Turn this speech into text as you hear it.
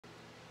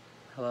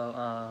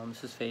Hello,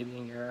 this is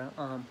Fabian Guerra.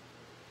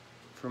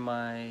 For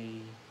my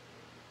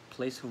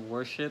place of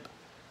worship,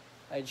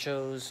 I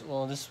chose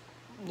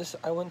this.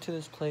 I went to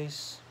this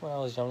place when I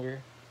was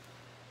younger.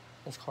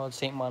 It's called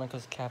St.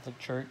 Monica's Catholic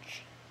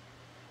Church,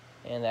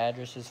 and the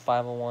address is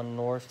 501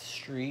 North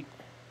Street,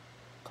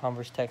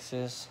 Converse,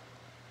 Texas.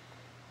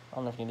 I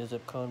don't know if you need the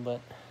zip code, but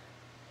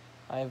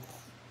I've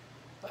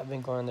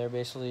been going there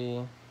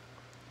basically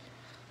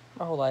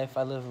my whole life.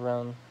 I live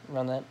around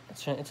that.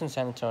 It's in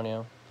San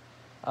Antonio.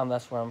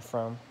 That's where I'm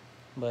from,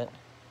 but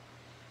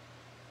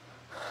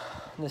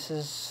this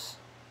is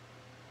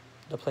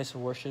the place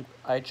of worship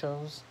I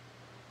chose.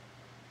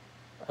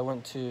 I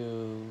went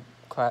to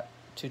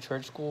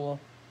church school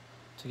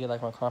to get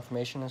like my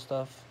confirmation and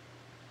stuff.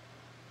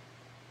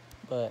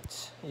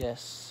 But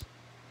yes,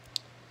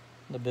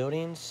 the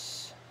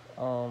buildings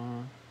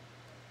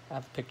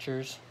have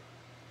pictures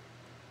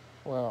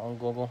on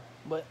Google,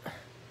 but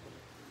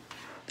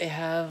they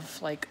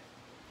have like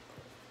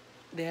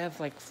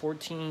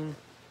 14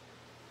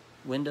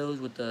 windows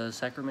with the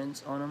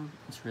sacraments on them.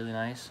 It's really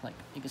nice. Like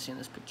you can see in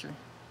this picture.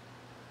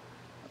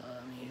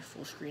 Let me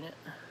full screen it.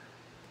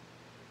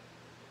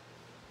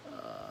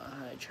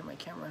 I turn my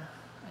camera.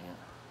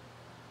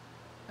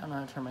 I don't know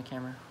how to turn my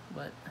camera,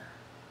 but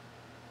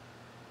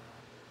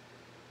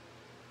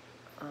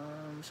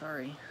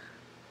sorry.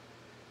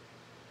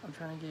 I'm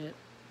trying to get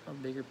a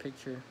bigger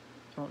picture.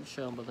 It won't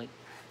show, but like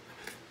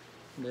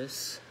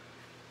this,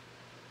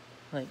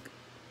 like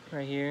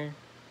right here,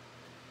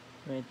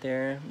 right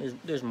there.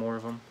 There's more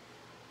of them,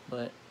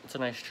 but it's a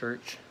nice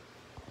church.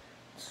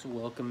 It's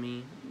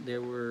welcoming. They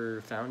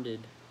were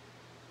founded,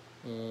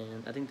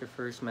 and I think their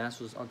first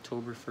mass was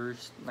October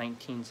 1st,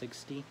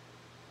 1960.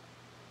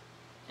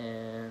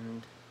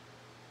 And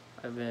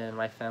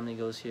my family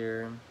goes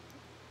here.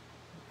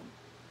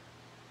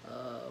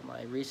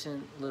 My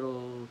recent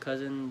little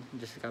cousin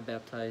just got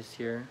baptized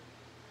here,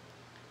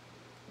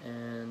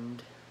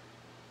 and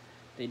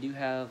they do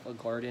have a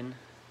garden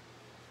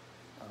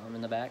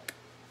in the back.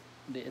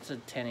 It's a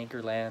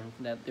 10-acre land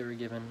that they were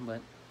given,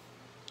 but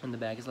in the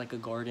back is like a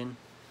garden.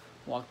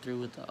 Walk through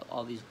with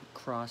all these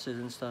crosses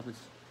and stuff.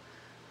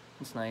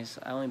 It's nice.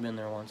 I only been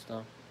there once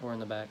though. We're in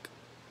the back.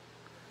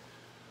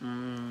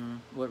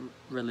 What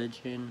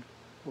religion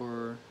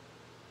or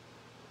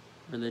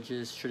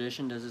religious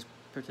tradition does this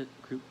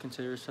group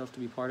consider itself to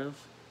be part of?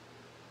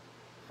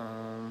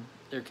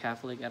 They're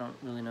Catholic. I don't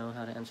really know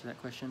how to answer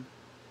that question.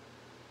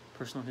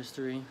 Personal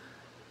history.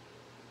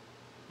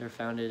 They're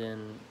founded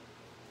in.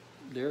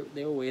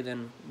 They were way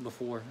then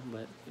before,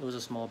 but it was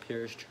a small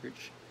parish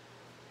church,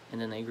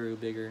 and then they grew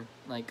bigger.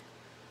 Like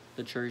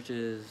the church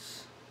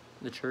is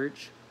the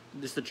church.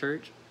 This is the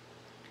church,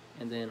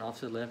 and then off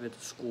to the left it's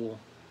a school.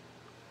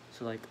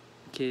 So like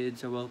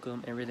kids are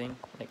welcome, everything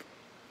like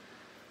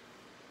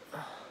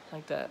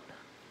that.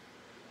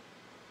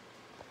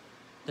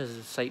 Does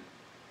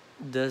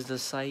the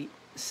site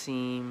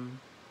seem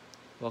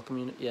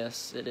welcoming?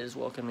 Yes, it is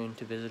welcoming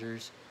to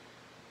visitors.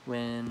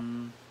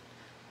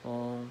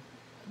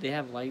 They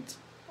have lights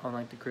on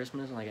like the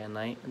Christmas, like at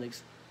night.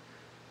 It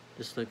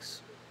just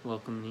looks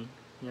welcoming.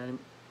 You know what I mean?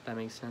 That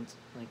makes sense.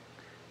 Like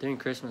during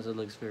Christmas, it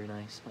looks very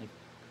nice. Like,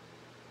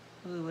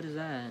 oh, what is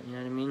that? You know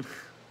what I mean?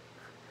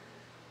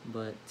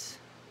 But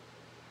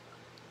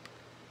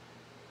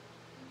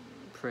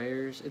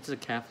prayers. It's a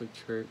Catholic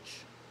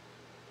church.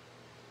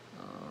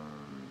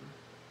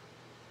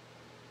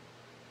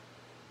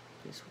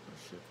 Place of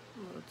worship.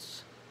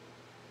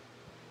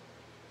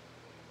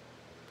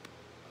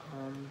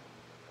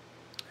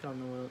 I don't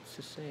know what else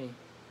to say.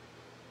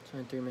 It's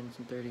only 3 minutes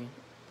and 30.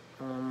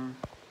 I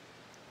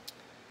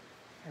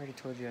already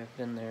told you I've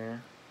been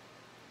there.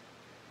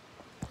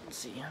 Let's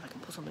see if I can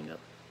pull something up.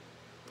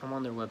 I'm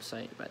on their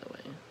website, by the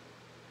way.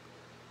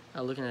 I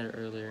was looking at it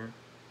earlier.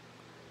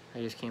 I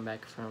just came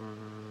back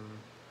from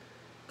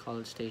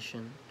College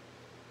Station.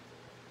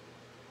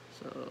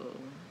 So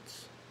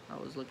I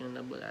was looking it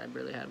up, but I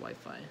barely had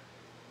Wi-Fi.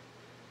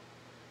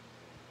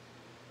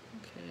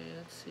 Okay,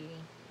 let's see.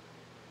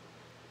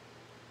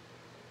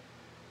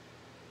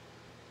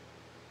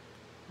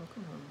 Oh,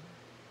 come on.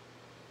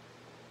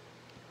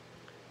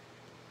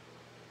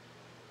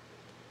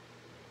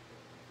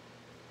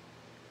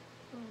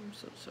 Oh, I'm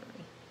so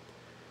sorry.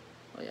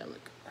 Oh yeah,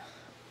 look.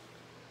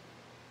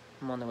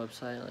 I'm on the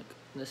website. Like,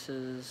 this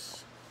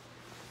is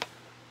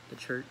the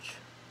church.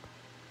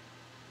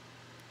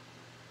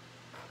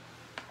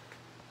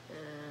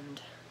 And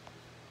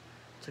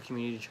it's a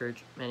community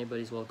church.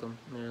 Anybody's welcome,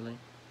 literally.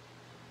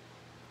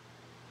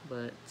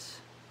 But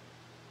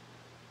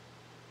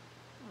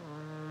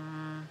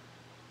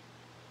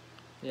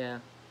yeah.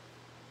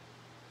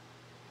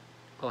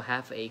 Oh,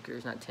 half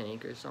acres, not 10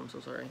 acres, so I'm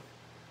so sorry.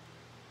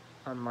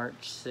 On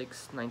March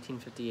 6,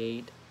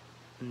 1958,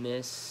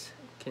 Miss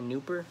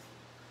Knooper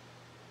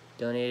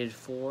donated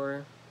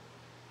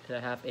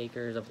 4.5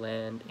 acres of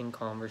land in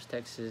Converse,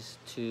 Texas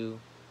to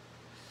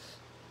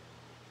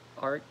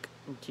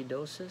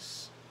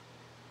Archdiocese.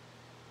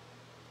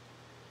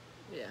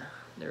 Yeah,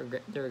 they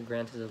were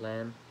granted the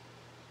land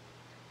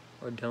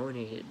or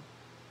donated.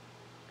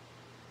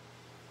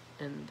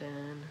 And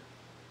then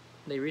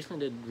they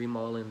recently did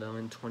remodeling though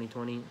in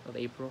 2020 of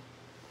April.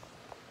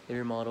 They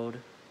remodeled,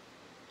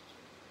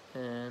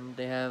 and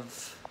they have.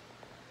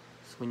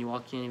 So when you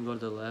walk in, you go to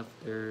the left.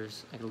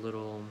 There's like a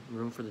little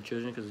room for the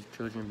children because the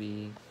children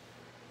be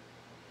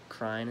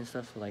crying and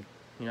stuff. So like,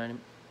 you know what I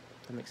mean?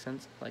 That makes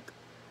sense. Like,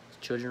 it's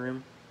a children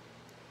room.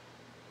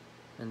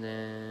 And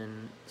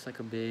then it's like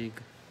a big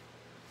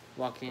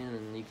walk in,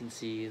 and you can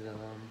see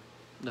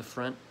the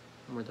front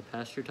where the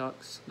pastor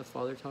talks, the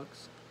father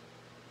talks,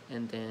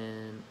 and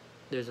then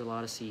there's a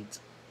lot of seats.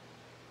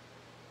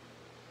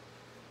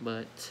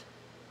 But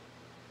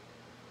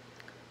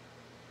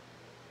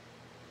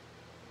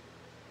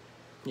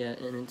yeah,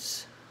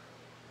 and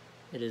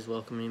it is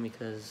welcoming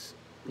because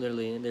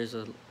literally there's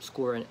a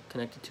school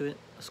connected to it,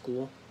 a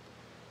school,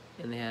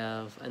 and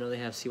I know they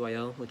have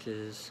CYO, which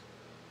is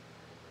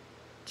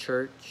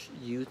Church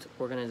Youth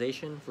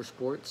Organization for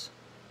sports.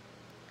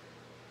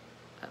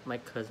 My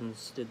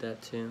cousins did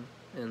that too,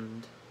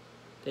 and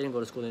they didn't go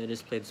to school, they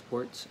just played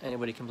sports.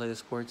 Anybody can play the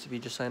sports if you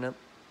just sign up.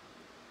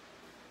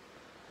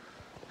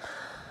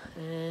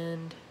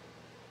 And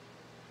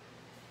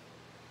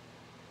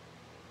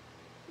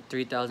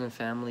 3,000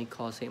 family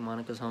call St.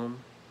 Monica's home.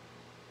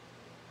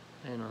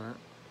 I didn't know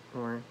that.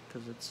 Or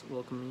because it's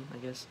welcoming, I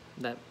guess.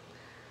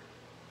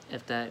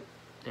 If that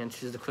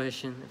answers the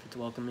question, if it's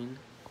welcoming.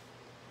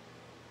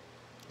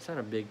 It's not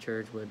a big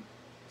church, but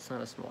it's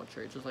not a small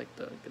church. It's like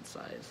the good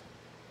size.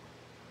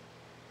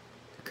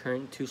 The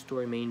current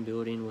 2-story main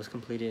building was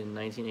completed in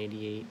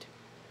 1988.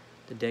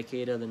 The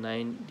decade of the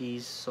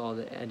 90s saw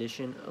the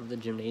addition of the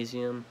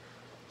gymnasium,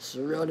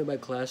 surrounded by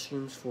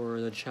classrooms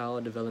for the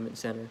Child Development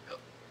Center.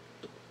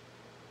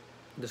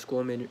 The school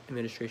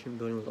administration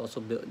building was also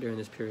built during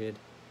this period,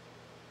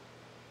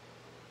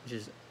 which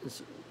is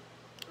it's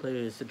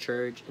the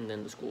church and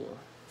then the school.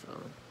 So,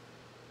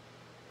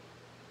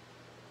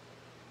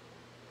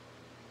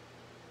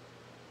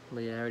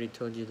 but yeah, I already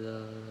told you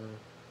the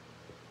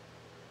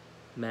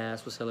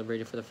Mass was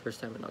celebrated for the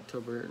first time in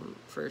October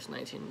 1st,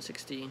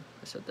 1960.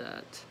 I said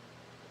that.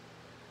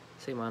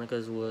 St.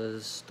 Monica's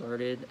was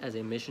started as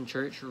a mission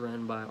church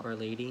run by Our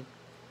Lady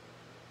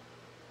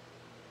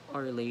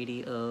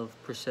of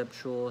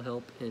Perpetual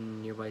Help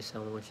in nearby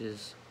Selma, which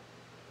is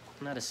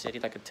not a city,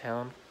 like a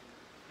town.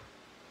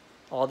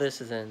 All this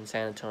is in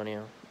San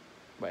Antonio,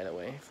 by the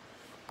way.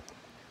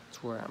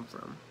 That's where I'm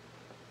from.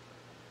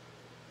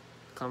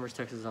 Commerce,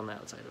 Texas is on the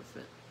outside of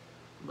it.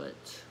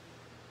 But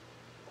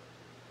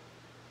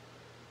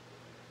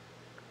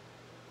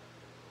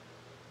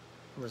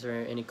was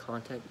there any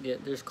contact? Yeah,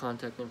 there's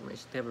contact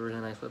information. They have a really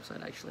nice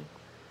website, actually.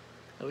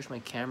 I wish my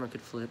camera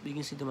could flip. You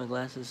can see through my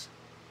glasses.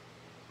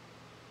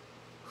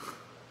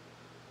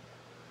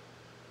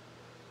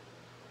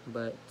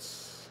 But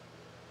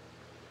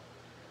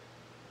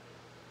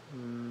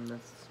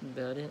that's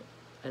about it.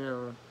 I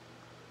know.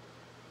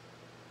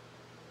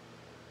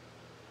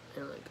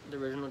 And like the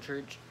original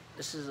church.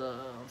 This is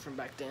from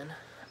back then.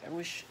 I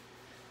wish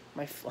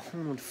my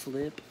phone would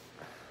flip.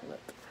 Look.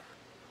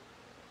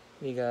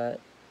 We got.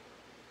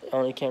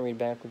 You can't read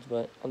backwards,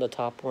 but on the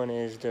top one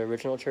is the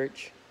original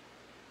church,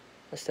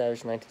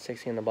 established in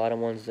 1960, and the bottom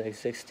one's the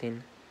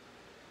 16.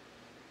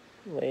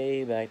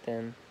 Way back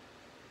then.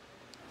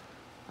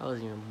 I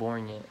wasn't even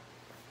born yet.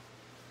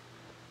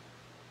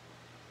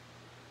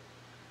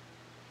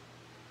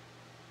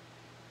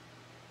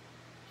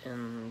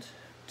 And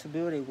to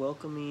build a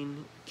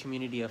welcoming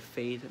community of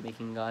faith,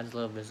 making God's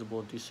love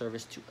visible through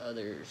service to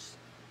others.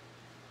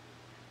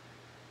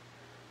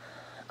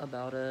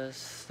 About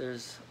us,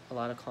 there's a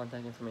lot of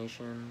contact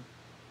information.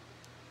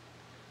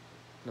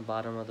 The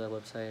bottom of the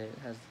website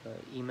has the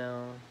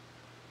email,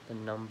 the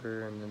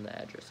number, and then the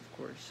address, of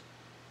course.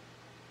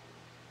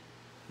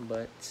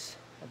 But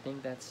I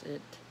think that's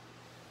it.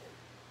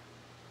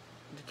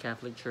 The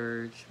Catholic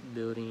Church,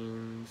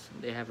 buildings,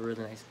 they have a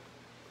really nice,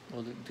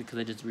 well, because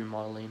they're just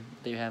remodeling,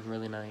 they have a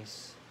really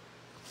nice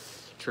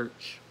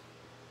church.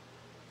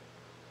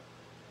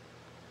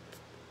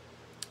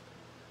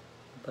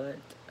 But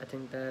I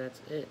think that's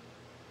it.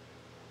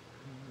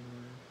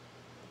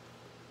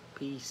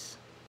 Peace.